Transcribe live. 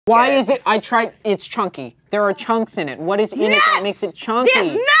Why is it? I tried. It's chunky. There are chunks in it. What is in it that makes it chunky?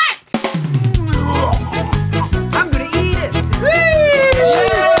 There's nuts! I'm gonna eat it. Yay!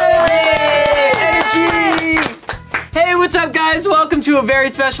 Energy! Hey, what's up, guys? Welcome to a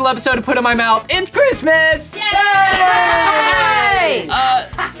very special episode of Put in My Mouth. It's Christmas! Yay!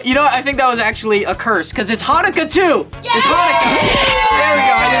 You know what? I think that was actually a curse, because it's Hanukkah too! Yay! It's Hanukkah! There we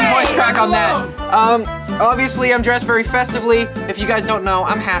go, I didn't voice crack on that. Obviously, I'm dressed very festively. If you guys don't know,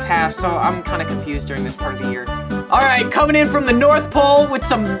 I'm half-half, so I'm kind of confused during this part of the year. All right, coming in from the North Pole with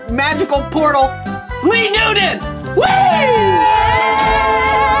some magical portal, Lee Newton! Woo!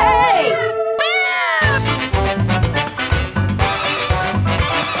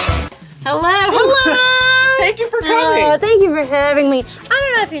 Hello! Hello! Thank you for coming! Oh, thank you for having me. I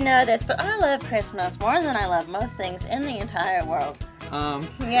don't know if you know this, but I love Christmas more than I love most things in the entire world.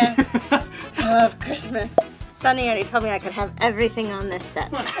 Yeah. I love Christmas. Sunny already told me I could have everything on this set.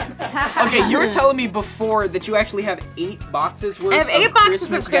 Okay, you were telling me before that you actually have 8 boxes worth I have 8 boxes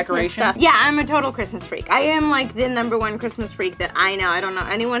Christmas of Christmas decorations. stuff. Yeah, I'm a total Christmas freak. I am like the #1 Christmas freak that I know. I don't know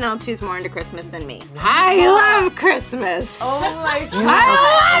anyone else who's more into Christmas than me. I love Christmas. Oh my God.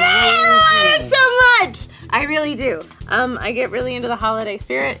 I love it so much. I really do. I get really into the holiday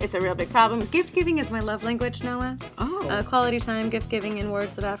spirit. It's a real big problem. Gift giving is my love language, Noah. Oh. Quality time, gift giving, and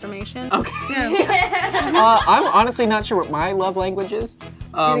words of affirmation. Okay. Yeah. I'm honestly not sure what my love language is. Do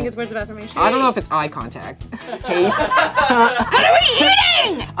you think it's words of affirmation? I don't know if it's eye contact. Hate. What are we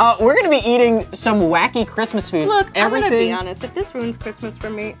eating? We're gonna be eating some wacky Christmas foods. Look, everything. I'm gonna be honest. If this ruins Christmas for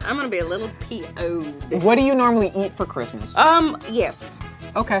me, I'm gonna be a little PO'd. What do you normally eat for Christmas? Yes.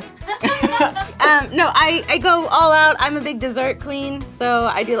 Okay. No, I go all out. I'm a big dessert queen, so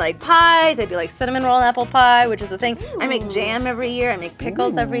I do like pies. I do like cinnamon roll apple pie, which is the thing. I make jam every year. I make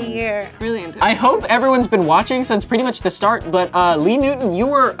pickles every year. Really into it. I hope everyone's been watching since pretty much the start, but Lee Newton, you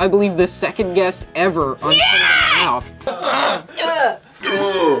were, I believe, the 2nd guest ever on Put It in My Mouth.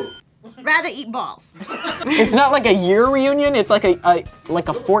 Rather eat balls. It's not like a year reunion, it's like a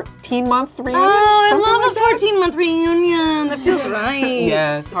 14-month reunion? Oh, I something love like a 14-month reunion. That feels right.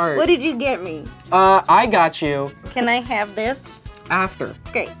 Yeah, hard. What did you get me? I got you Can I have this? after.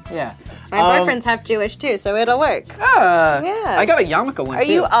 Great. Yeah. My boyfriend's half Jewish too, so it'll work. Yeah. I got a yarmulke one Are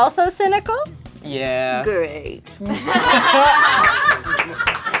too. you also cynical? Yeah. Great.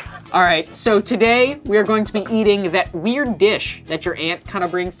 All right, so today we are going to be eating that weird dish that your aunt kind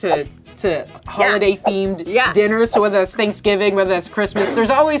of brings to holiday-themed dinners. So whether that's Thanksgiving, whether that's Christmas, there's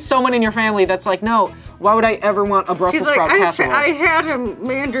always someone in your family that's like, no, why would I ever want a Brussels sprout casserole? I had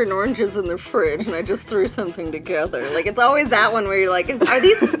mandarin oranges in the fridge and I just threw something together. Like, it's always that one where you're like, are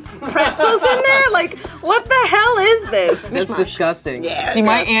these pretzels in there? Like, what the hell is this? That's disgusting. Yeah, See,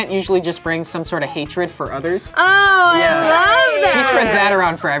 my aunt usually just brings some sort of hatred for others. Oh, I love that. She spreads that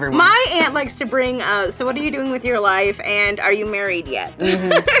around for everyone. My aunt likes to bring, so what are you doing with your life and are you married yet?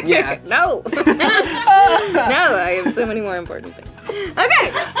 Yeah. No. No, I have so many more important things.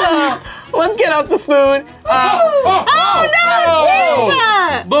 Okay. Let's get out the food. Oh, no,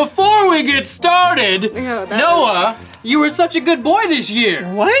 Santa! Before we get started, Yeah, that Noah, you were such a good boy this year.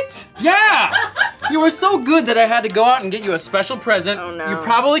 What? Yeah! You were so good that I had to go out and get you a special present. Oh, no. You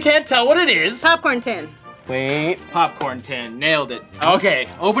probably can't tell what it is. Popcorn tin. Wait. Popcorn tin, nailed it. Okay,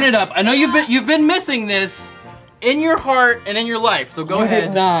 open it up. I know you've been missing this in your heart and in your life, so go ahead. You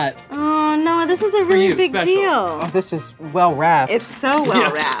did not. Oh, no, this is a really you, big special. deal. Oh, this is well wrapped. It's so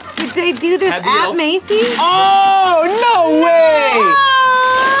well wrapped. Did they do this Have the at elf. Macy's? Oh, no way!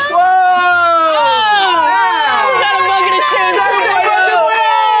 Oh. Whoa! We got a bucket of shame.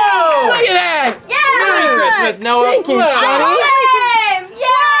 Look at that! Merry Christmas, Noah. Thank you, Sonny.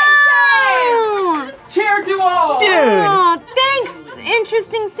 Cheer to all. Dude, Oh, thanks,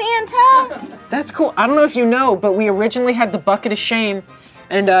 interesting Santa. that's cool. I don't know if you know, but we originally had the bucket of shame,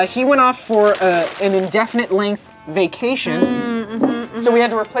 and he went off for an indefinite length vacation. So we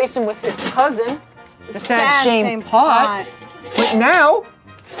had to replace him with his cousin, the sad shame pot. But now,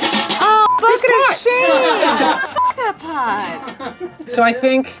 Oh, bucket pot. of shame. Fuck that pot. so I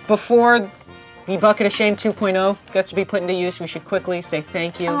think before the bucket of shame 2.0 gets to be put into use, we should quickly say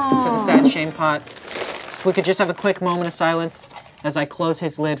thank you to the sad shame pot. If we could just have a quick moment of silence as I close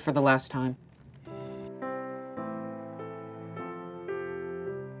his lid for the last time.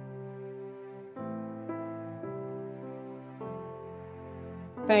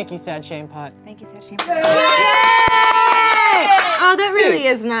 Thank you, sad shame pot. Thank you, sad shame pot. Oh, that really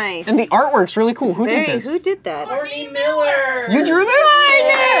is nice. And the artwork's really cool. Who did this? Who did that? Courtney Miller. You drew this?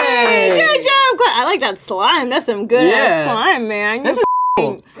 Hey, good job. I like that slime. That's some good ass slime, man. This is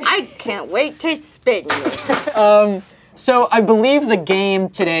cool. I can't wait to spit in it. So I believe the game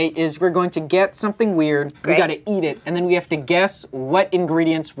today is we're going to get something weird. Great. We got to eat it, and then we have to guess what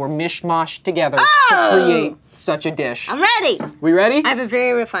ingredients were mishmashed together to create such a dish. I'm ready. We ready? I have a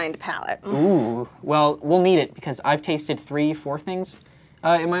very refined palate. Ooh, well, we'll need it because I've tasted 3-4 things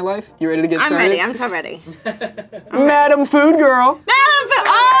in my life. You ready to get started? I'm ready. I'm so ready. Madam Food Girl. Madam Food.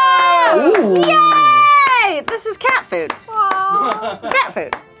 Oh! Ooh. Yay! This is cat food. It's cat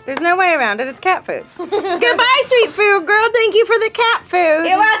food. There's no way around it. It's cat food. Goodbye, sweet food girl. Thank you for the cat food.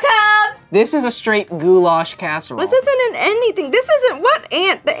 You're welcome. This is a straight goulash casserole. This isn't in anything. This isn't what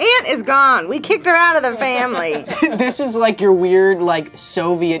aunt. The aunt is gone. We kicked her out of the family. This is like your weird, like,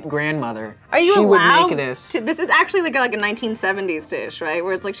 Soviet grandmother. Are you She allowed would make this. This is actually like a 1970s dish, right?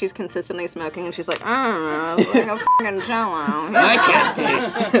 Where it's like she's consistently smoking and she's like, I don't know, it's like a f***ing Jello. I can't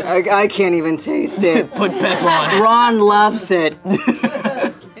taste. I can't even taste it. Put pepper on it. Ron loves it.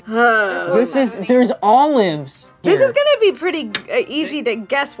 There's olives. This here. is gonna be pretty easy to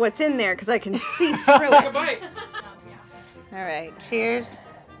guess what's in there because I can see through it. All right, cheers.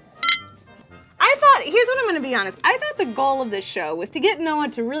 Here's what I'm gonna be honest. I thought the goal of this show was to get Noah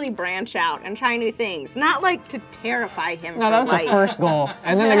to really branch out and try new things, not like to terrify him. No, that was the first goal.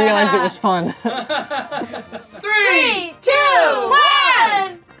 And then they realized it was fun. 3, 2,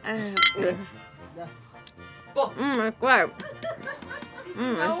 1. It's great.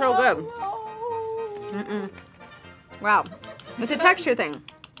 It's so good. Wow, it's a texture thing.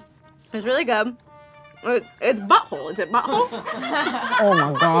 It's really good. It's butthole. Is it butthole? Oh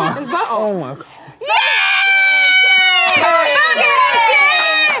my god. It's butthole. Oh my god.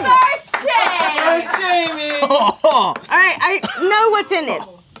 First shame. All right, I know what's in it.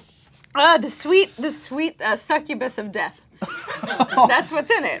 The sweet succubus of death. That's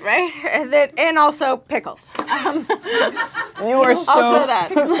what's in it, right? And also pickles. You are so Also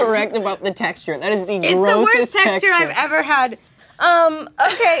that. correct about the texture. That is the It's the grossest worst texture I've ever had.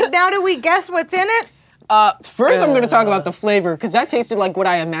 Okay, now do we guess what's in it? First, I'm going to talk about the flavor because that tasted like what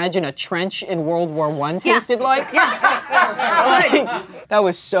I imagine a trench in World War I tasted like. Like, that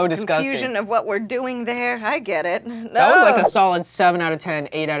was so disgusting. Confusion of what we're doing there. I get it. That was like a solid 7 out of 10,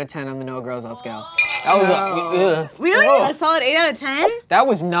 8 out of 10 on the Noah Grows Out scale. That was ugh. Really? Ugh. A solid 8 out of 10? That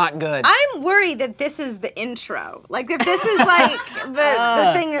was not good. I'm worried that this is the intro. Like, if this is like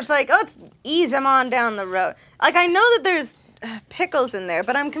the thing that's like, let's ease them on down the road. Like, I know that there's pickles in there,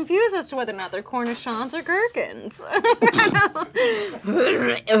 but I'm confused as to whether or not they're cornichons or gherkins.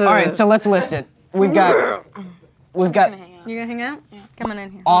 All right, so let's list it. We've got You gonna hang out? Yeah. Come on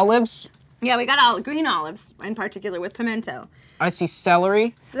in here. olives. Yeah, we got green olives in particular with pimento. I see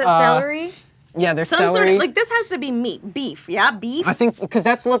celery. Is that celery? Yeah, there's Some sort celery. of, like, this has to be meat, beef, yeah, beef. I think because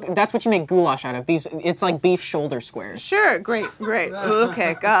that's what you make goulash out of. It's like beef shoulder squares. Sure, great.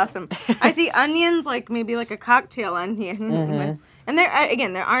 Okay, awesome. I see onions, like maybe like a cocktail onion. And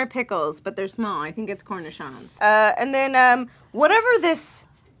there are pickles, but they're small. I think it's cornichons. And then whatever this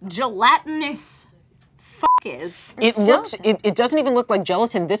gelatinous is. It doesn't even look like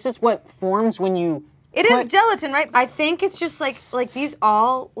gelatin. This is what forms when you. It is gelatin, right? I think it's just like these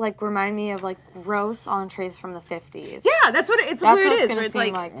all like remind me of like gross entrees from the 50s. Yeah, that's what it's That's where what it it's is. gonna Where it's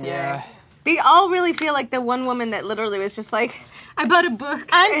seem like, like today. Yeah. they all really feel like the one woman that literally was just like, I bought a book.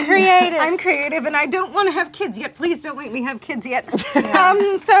 I'm creative. I'm creative, and I don't want to have kids yet. Please don't make me have kids yet. My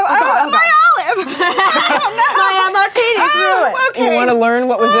olive. My martini's ruined. Okay. You want to learn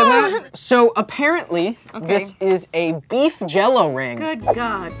what was in that? So apparently, this is a beef Jello ring. Good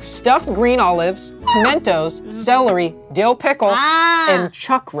God. Stuffed green olives, pimentos, celery, dill pickle, and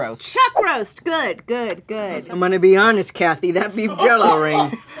chuck roast. Chuck roast. Good. I'm gonna be honest, Kathy, that beef Jello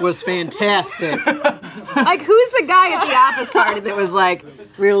ring was fantastic. Like, who's the guy at the office party that It was like,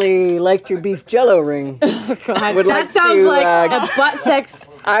 really liked your beef Jello ring. That sounds like a butt sex.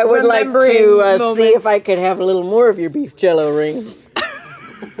 I would like to see if I could have a little more of your beef Jello ring. Doesn't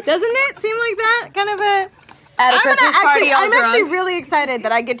it seem like that? Kind of a... At a Christmas party all I'm actually drunk. really excited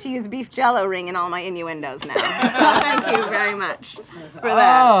that I get to use beef Jello ring in all my innuendos now. So thank you very much for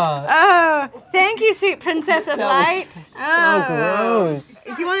that. Oh, thank you, sweet princess of light. So gross.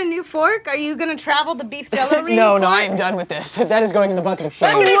 Do you want a new fork? Are you gonna travel the beef Jello ring? No, I am done with this. That is going in the bucket of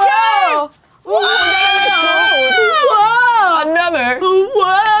shame. Whoa! Whoa! Another.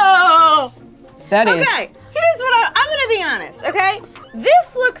 Whoa! That is. Okay, here's what I'm gonna be honest, okay?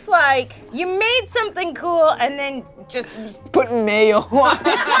 This looks like you made something cool and then just put mayo on it.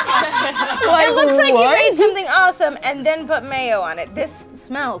 it looks like you made something awesome and then put mayo on it. This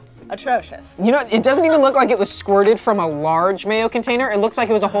smells atrocious. You know, it doesn't even look like it was squirted from a large mayo container. It looks like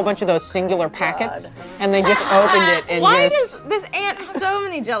it was a whole bunch of those singular packets, and they just opened it and Why just... does this aunt have so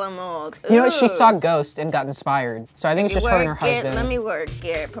many Jello molds? You know what? She Ooh. saw Ghost and got inspired. So I think it's just her and her Work it, husband. let me work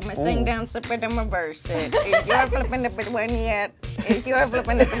it. Put my thing down, slip it, and reverse it. If you're flipping it one yet, if you're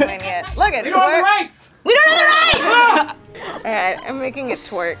flipping it one yet. Look at it. We don't have the rights! We don't have the rights! Alright, I'm making it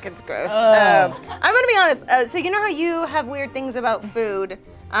twerk. It's gross. I'm gonna be honest. So you know how you have weird things about food?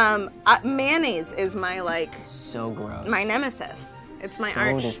 Mayonnaise is my So gross. my nemesis. It's my So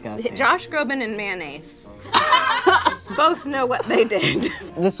arch. disgusting. Josh Groban and mayonnaise. Both know what they did.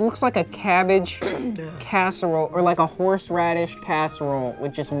 This looks like a cabbage casserole, or like a horseradish casserole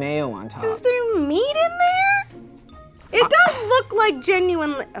with just mayo on top. Is there meat in there? It does look like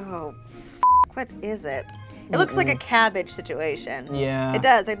genuinely. Oh, what is it? It looks like a cabbage situation. Yeah. It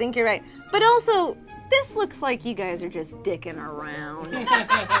does. I think you're right. But also, this looks like you guys are just dicking around.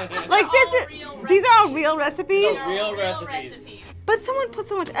 Like these are all real recipes. Real recipes. But someone put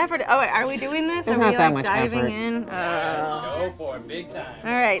so much effort. Oh, wait, are we doing this? There's are not we that like much diving effort. in? Go for it, big time.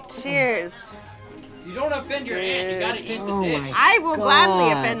 All right, cheers. You don't offend your aunt, you gotta eat the dish. I will gladly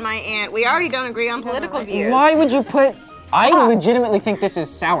God. offend my aunt. We already don't agree on political views. Why would you put... I legitimately think this is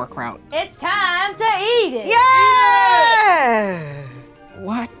sauerkraut. It's time to eat it. Yeah!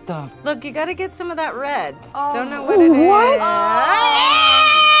 What the... Look, you gotta get some of that red. Oh. Don't know what it is. What?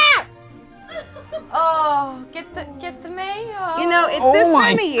 Oh, get the mayo. You know, it's Oh this my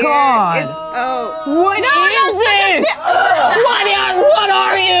time of year. God. It's, oh, What is this? What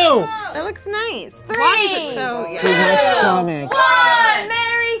are you? that looks nice. Why is it so? Dude, my stomach. One,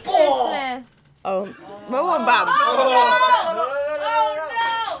 Merry Christmas. Oh, whoa, Bob.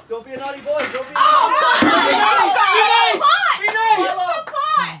 Don't be a naughty boy. Don't be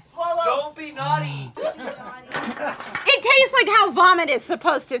Swallow. Don't be naughty. It tastes like how vomit is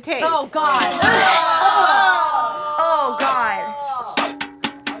supposed to taste. Oh God. Oh God.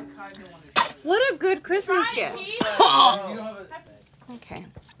 What a good Christmas gift. Okay.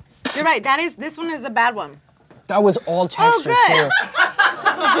 You're right. This one is a bad one. That was all texture, good. too.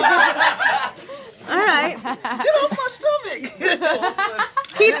 All right. Get off my stomach.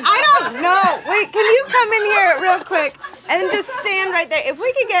 Keith, I don't know. Wait, can you come in here real quick and just stand right there? If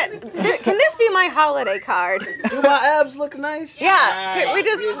we could get, can this be my holiday card? Do my abs look nice? Yeah. Can we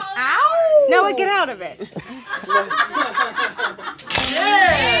just, Ow. no, get out of it.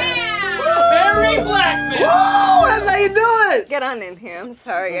 Barry Blackman! Oh, that's how you do it. Get on in here. I'm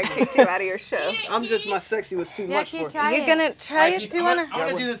sorry, I kicked you out of your show. I'm just my sexy was too much for. You're gonna try it? Do you wanna? I'm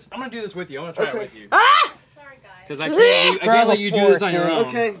gonna do this. I'm gonna do this with you. I'm gonna try it with you. Ah! Because I can't let you do this on your own.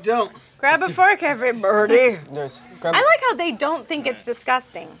 Okay, don't. Grab a fork, everybody. Grab I like how they don't think it's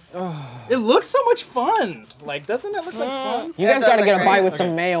disgusting. It looks so much fun. Like, doesn't it look like fun? You guys gotta get a great. bite with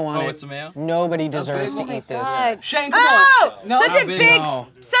some mayo on Oh, it. it's a mayo? Nobody deserves to eat this. God. Shane, come Oh, on. No, such a big, big, no.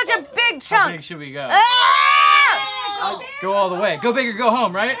 such a big How chunk. big should we go? Ah! Go all the way. Go big or go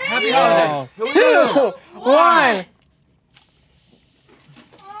home, right? Happy holiday. Oh. 2, 1.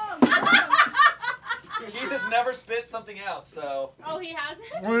 Keith has never spit something out, so. Oh, he hasn't.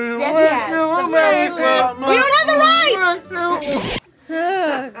 Yes, he has. The real food. We don't have the rights.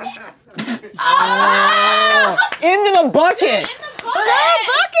 Into the bucket.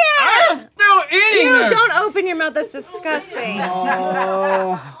 Bucket. Still eating You there. don't open your mouth. That's disgusting.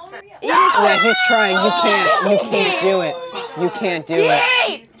 Yeah, he's trying. You can't do it. You can't do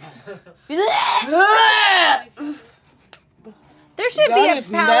it. There should be That a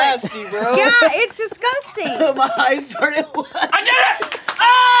is palate. nasty, bro. Yeah, it's disgusting. My eyes started. I did it!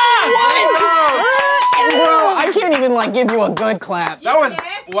 Ah! Bro, I can't even like give you a good clap. That was,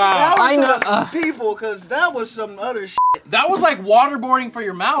 wow. That I was know, to people, cause that was some other shit. That was like waterboarding for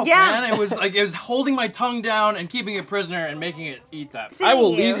your mouth, Yeah. man. It was like, it was holding my tongue down and keeping it prisoner and making it eat that. Seeing I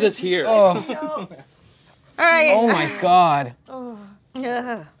will you. leave this here. Oh, All right. oh my God.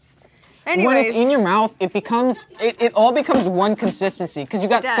 Ugh. When Anyways, it's in your mouth, it all becomes one consistency because you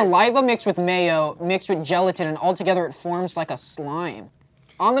got It does. saliva mixed with mayo, mixed with gelatin, and all together it forms like a slime.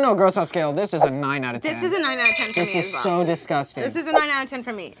 On the no gross out scale, this is a 9 out of 10. this is a 9 out of 10 for This me is as well. so disgusting. This is a 9 out of 10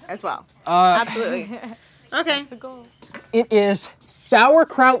 for me as well. Absolutely. Okay. It is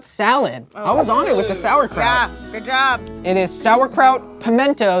sauerkraut salad. I was on it with the sauerkraut. Yeah, good job. It is sauerkraut,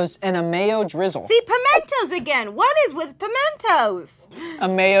 pimentos, and a mayo drizzle. See, pimentos again. What is with pimentos? A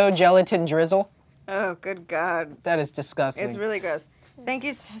mayo gelatin drizzle. Oh, good God. That is disgusting. It's really gross. Thank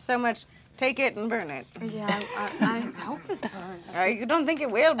you so much, take it and burn it. Yeah, I hope this burns. You don't think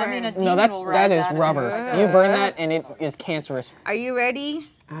it will burn? I mean, a No, demon that will rise is out of rubber. it. You burn that and it is cancerous. Are you ready?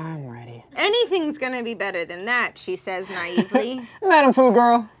 I'm ready. Anything's gonna be better than that, she says naively. Madam Food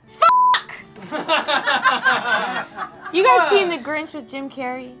Girl. You guys seen The Grinch with Jim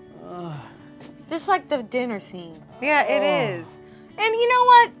Carrey? This is like the dinner scene. Yeah, it is. And you know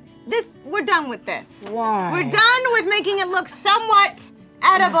what? We're done with this. Why? We're done with making it look somewhat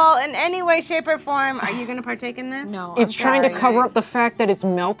edible in any way, shape, or form. Are you gonna partake in this? No, It's trying to cover up the fact that it's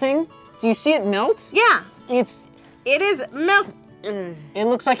melting. Do you see it melt? Yeah, It is melt.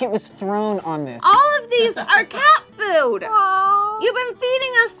 looks like it was thrown on this. All of these are cat food. You've been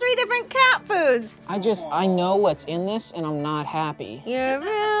feeding us 3 different cat foods. I know what's in this and I'm not happy. You're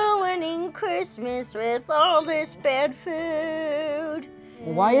ruining Christmas with all this bad food.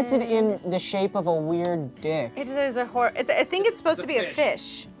 Why is it in the shape of a weird dick? It is a I think it's supposed to be a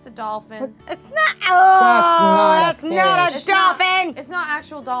fish. It's a dolphin. It's not. Oh, That's not a a dolphin. It's not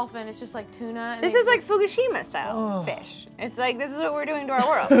actual dolphin. It's just like tuna. and This they- is like Fukushima style fish. It's like, this is what we're doing to our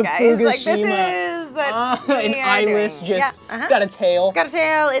world, guys. Like, this is what we An are eyeless, doing. just, Yeah, it's got a tail. It's got a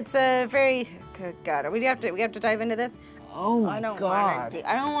tail. It's a very, good God. We have to dive into this? Oh my God.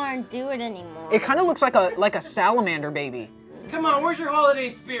 I don't want to do it anymore. It kind of looks like a salamander baby. Come on, where's your holiday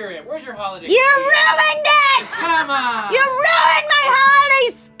spirit? Where's your holiday You spirit? ruined it! Come on! You ruined my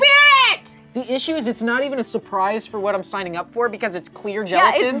holiday spirit! The issue is it's not even a surprise for what I'm signing up for because it's clear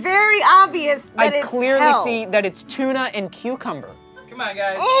Yeah, gelatin. it's very obvious that I it's clearly hell. see that it's tuna and cucumber. Come on,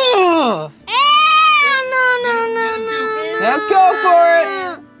 guys. Ugh. No. Let's go for it.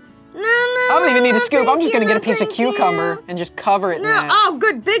 No. I don't even need a scoop. I'm just Thank gonna get a you, piece of thank you. cucumber and just cover it in No, that. oh,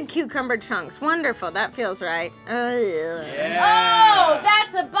 good, big cucumber chunks. Wonderful, that feels right. Yeah. Oh,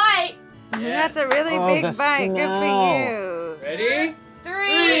 that's a bite. That's a really Oh, big the bite. Good smell. for you. Ready?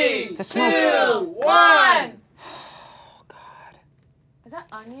 3, It smells- 2, 1. Oh God. Is that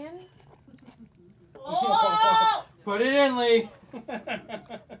onion? Put it in, Lee.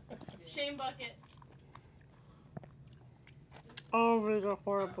 Shame bucket. Oh, these are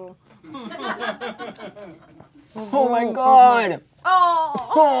horrible. Oh my God.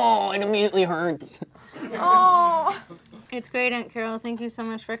 Oh. Oh, it immediately hurts. Oh. It's great, Aunt Carol. Thank you so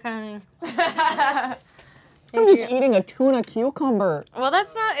much for coming. I'm just eating a tuna cucumber. Well,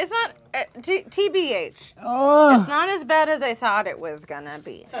 it's not, TBH. Oh. It's not as bad as I thought it was gonna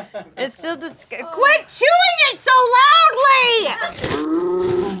be. It's still Quit chewing it so loudly!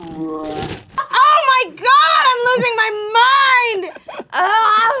 Oh my God, I'm losing my mind!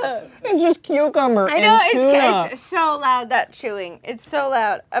 Ah! It's just cucumber I know, and tuna. it's so loud, that chewing. It's so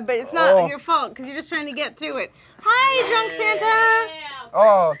loud, but it's not your fault because you're just trying to get through it. Hi, Drunk Santa!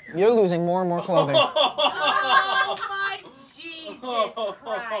 Oh, you're losing more and more clothing. Oh my Jesus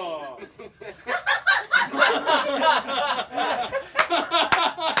Christ.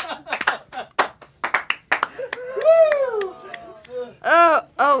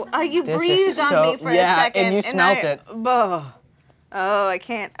 You This is breathed on so- me for a yeah, second. and you smelt it. Oh, I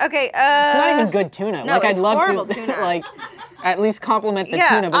can't. Okay, It's not even good tuna. no, like I'd it's love horrible to tuna. like at least compliment the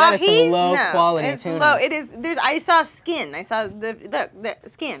tuna, but that is some low quality it's tuna. Low. It is. I saw skin. I saw the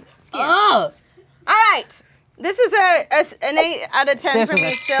skin. Ugh! All right. This is an 8 out of 10 This for is me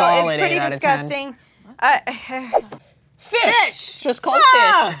a still. solid It's pretty 8 out of 10. disgusting. Fish! It's just called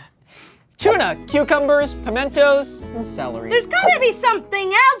fish. Tuna, cucumbers, pimentos, and celery. There's gotta be something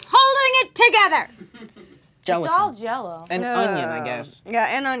else holding it together. Gelatin. It's all Jello. And onion, I guess. Yeah,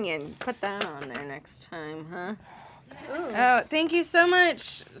 and onion. Put that on there next time, huh? Oh, thank you so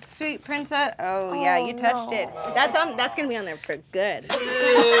much, sweet princess. Oh yeah, you touched it. That's gonna be on there for good.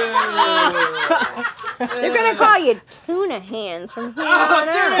 They're gonna call you Tuna Hands from here on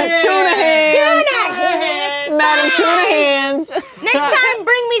out. Tuna hands! Tuna Hands! Madam Tuna hands! Next time,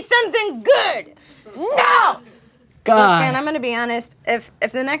 bring me something good. No. And God. I'm gonna be honest. If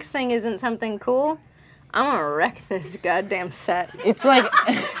the next thing isn't something cool, I'm gonna wreck this goddamn set. It's like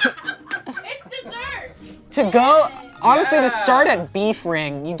It's dessert. to go. Honestly, to start at beef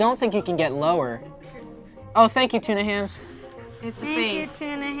ring, you don't think you can get lower. Oh, thank you, Tuna hands. It's a Thank face. you,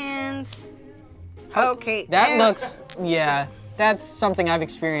 Tuna Hands. Okay. That looks, yeah, that's something I've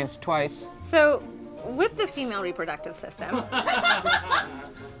experienced twice. So, with the female reproductive system.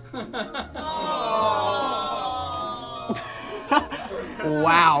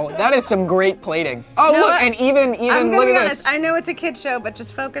 Wow, that is some great plating. Oh, No, look, and even I'm gonna look be at honest, this. I know it's a kid show, but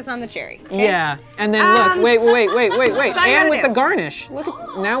just focus on the cherry. Yeah, and then look, wait, all I and gotta with do. the garnish. Look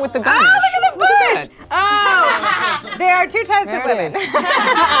at now with the garnish. Oh, look at the bush! that. Oh, there are two types There of it women.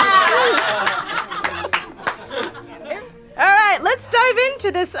 is. All right, let's dive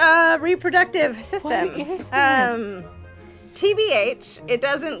into this reproductive system. What is this? TBH, it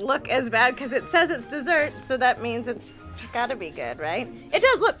doesn't look as bad because it says it's dessert, so that means it's gotta be good, right? It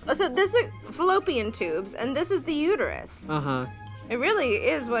does look, so this is fallopian tubes, and this is the uterus. Uh-huh. It really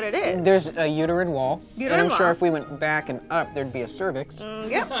is what it is. There's a uterine wall. Uterine and I'm sure wall. if we went back and up, there'd be a cervix.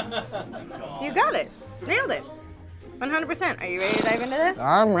 Yep. You got it. Nailed it. 100%. Are you ready to dive into this?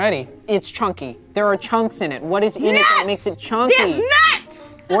 I'm ready. It's chunky. There are chunks in it. What is in it that makes it chunky? It's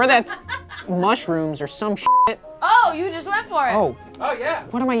nuts! Or that's mushrooms or some shit. Oh, you just went for it. Oh, Oh yeah.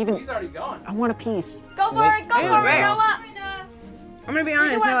 what am I even? He's already gone. I want a piece. Go for it. Go for it, right. Noah. I'm gonna be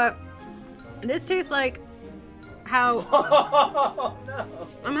honest, Noah. This tastes like how Oh no.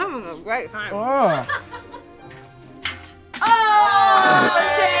 I'm having a great time. Oh. Oh,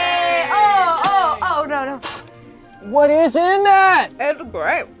 shit. Oh, no. What is in that? It's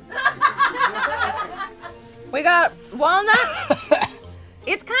great. We got walnuts.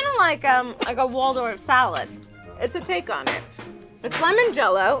 It's kind of like a Waldorf salad. It's a take on it. It's lemon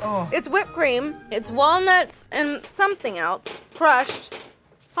Jello. Oh. It's whipped cream. It's walnuts and something else crushed.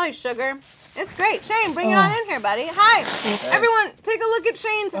 Probably sugar. It's great. Shane, bring it on in here, buddy. Hi. Everyone, take a look at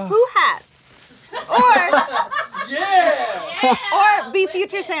Shane's Who hat. Or be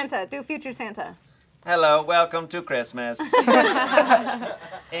future Santa. Do future Santa. Hello, welcome to Christmas. ready?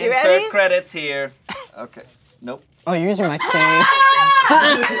 Insert credits here. Okay. Nope. Oh, you're using my same.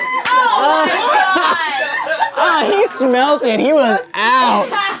 Oh, he smelt it. He was out.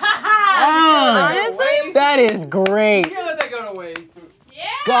 Oh, Honestly? that is great. You can't let that go to waste.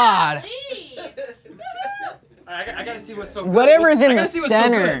 God. I gotta see what's so good. Whatever is in I the gotta see what's so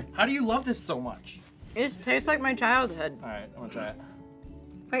center. good. How do you love this so much? It tastes like my childhood. All right, I'm gonna try it.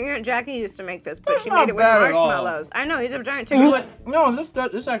 My Aunt Jackie used to make this, but That's she not made it with bad at all. marshmallows. I know, he's a giant chicken. No,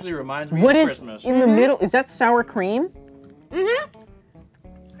 this actually reminds me What of is Christmas. in the middle? Is that sour cream?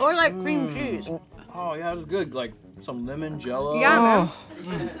 Or like cream cheese. Oh yeah, this is good. Like some lemon Jello. Yeah, Oh.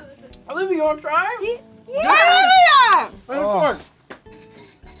 man. Olivia, you wanna try? Yeah! Oh.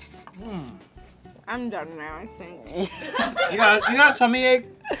 I'm done now, I think. You got a tummy ache?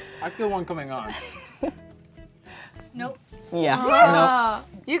 I feel one coming on. Yeah.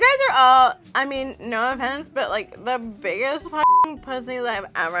 You guys are all, I mean, no offense, but like the biggest fucking pussies I've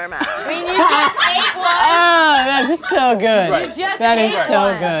ever met. I mean, you just ate one. Oh, that's so good. Right. You just That is ate so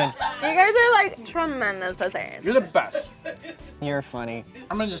one. good. You guys are like tremendous pussies. You're the best. You're funny.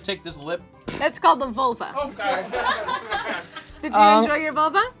 I'm gonna just take this lip. That's called the vulva. Okay. Did you enjoy your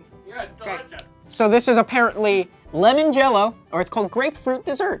vulva? Yeah, delicious. So this is apparently lemon Jello, or it's called grapefruit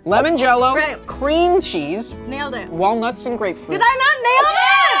dessert. Lemon Jello, Right. cream cheese, Nailed it. walnuts, and grapefruit. Did I not nail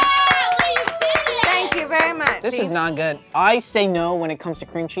it? You did it. Thank you very much. This is not good. I say no when it comes to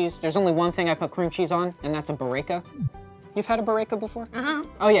cream cheese. There's only one thing I put cream cheese on, and that's a barreca. You've had a barreca before? Uh-huh.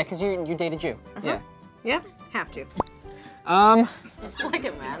 Oh yeah, because you dated you. Yeah. Yep, have to. Like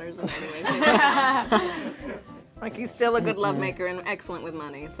it matters in any way. Like he's still a good lovemaker and excellent with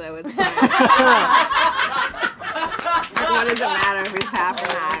money, so it's fine. What does it matter if he's half or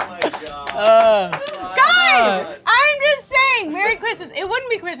not? Guys, I'm just saying, Merry Christmas. It wouldn't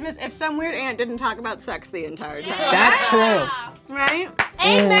be Christmas if some weird aunt didn't talk about sex the entire time. That's true. Right?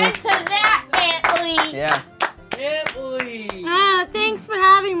 Amen to that, Aunt Lee. Yeah. Thanks for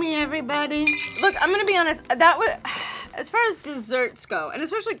having me, everybody. Look, I'm gonna be honest, that was, as far as desserts go, and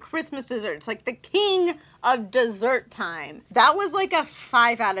especially Christmas desserts, like the king of dessert time, that was like a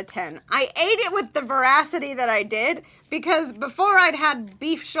 5 out of 10. I ate it with the veracity that I did because before I'd had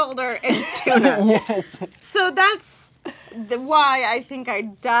beef shoulder and tuna. Yes. So that's why I think I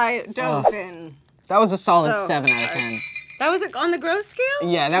dove in. That was a solid So 7 out of 10. That was on the gross scale?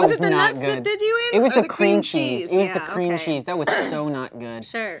 Yeah, that was it the not nuts good. that did you in? It was Or the cream cheese. It was the Yeah, cream okay. cheese. That was so not good.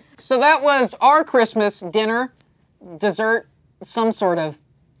 Sure. So that was our Christmas dinner, dessert, some sort of.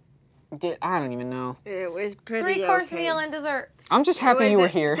 I don't even know. It was pretty 3-course okay. meal and dessert. I'm just happy you were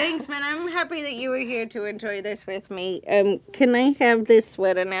here. Thanks, man. I'm happy that you were here to enjoy this with me. Can I have this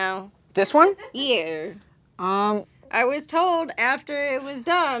sweater now? This one? Yeah. I I was told after it was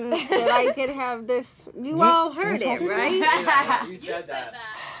done that I could have this. You all heard it, right? You said that.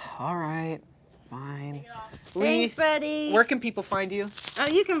 All right, fine. Thanks, buddy. Where can people find you? Oh,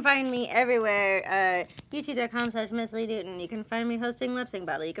 you can find me everywhere. YouTube.com/Miss Lee Newton. You can find me hosting Lip Sync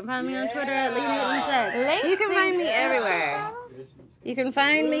Battle. You can find me on Twitter at Lee Newton Said. You can find me everywhere. You can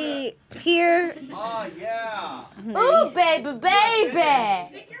find me here. Oh, yeah. Ooh, baby, baby.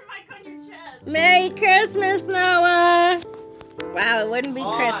 Stick your mic on your chest. Merry Christmas, Noah. Wow, it wouldn't be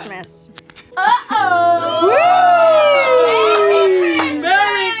Christmas. Uh-oh.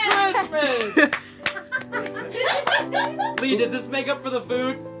 Merry Christmas! Lee, does this make up for the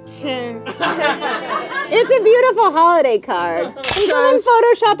food? Sure. It's a beautiful holiday card. Can someone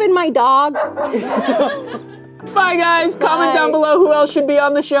Photoshop in my dog? Bye, guys. Comment down below who else should be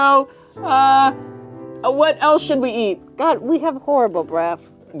on the show. What else should we eat? God, we have horrible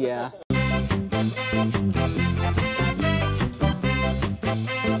breath. Yeah.